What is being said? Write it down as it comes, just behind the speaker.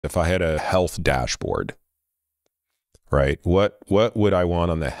If I had a health dashboard, right? What would I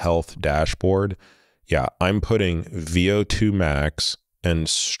want on the health dashboard? Yeah, I'm putting VO2 max and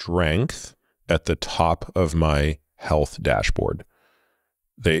strength at the top of my health dashboard.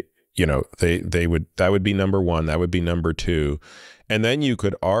 That would be number one, that would be number two. And then you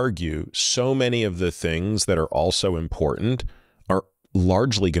could argue so many of the things that are also important are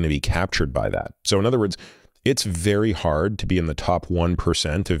largely going to be captured by that. So in other words, it's very hard to be in the top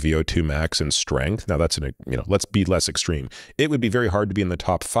 1% of VO2 max and strength. Now that's let's be less extreme. It would be very hard to be in the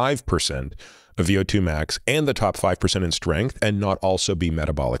top 5% of VO2 max and the top 5% in strength and not also be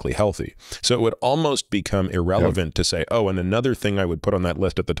metabolically healthy. So it would almost become irrelevant to say, oh, and another thing I would put on that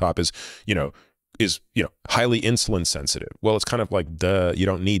list at the top is, highly insulin sensitive. Well, it's kind of like, duh, you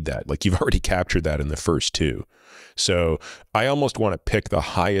don't need that. Like, you've already captured that in the first two. So I almost want to pick the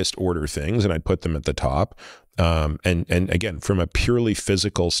highest order things and I'd put them at the top. And again, from a purely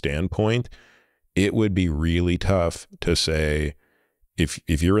physical standpoint, it would be really tough to say,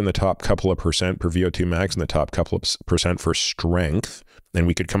 if you're in the top couple of percent per VO2 max and the top couple of percent for strength, and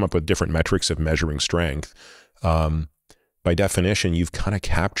we could come up with different metrics of measuring strength, by definition, you've kind of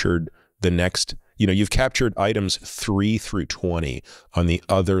captured the next, you've captured items 3 through 20 on the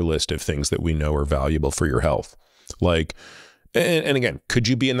other list of things that we know are valuable for your health. Like, and again, could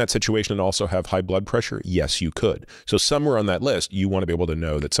you be in that situation and also have high blood pressure? Yes, you could. So somewhere on that list, you want to be able to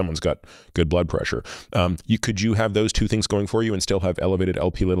know that someone's got good blood pressure. Could you have those two things going for you and still have elevated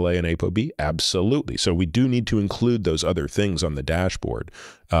Lp(a) and ApoB? Absolutely. So we do need to include those other things on the dashboard.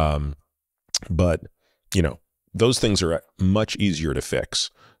 But, those things are much easier to fix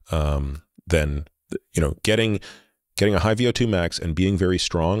than, getting a high VO2 max and being very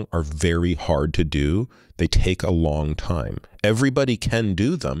strong are very hard to do. They take a long time. Everybody can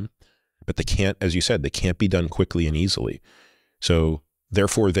do them, but they can't, as you said, they can't be done quickly and easily. So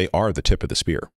therefore, they are the tip of the spear.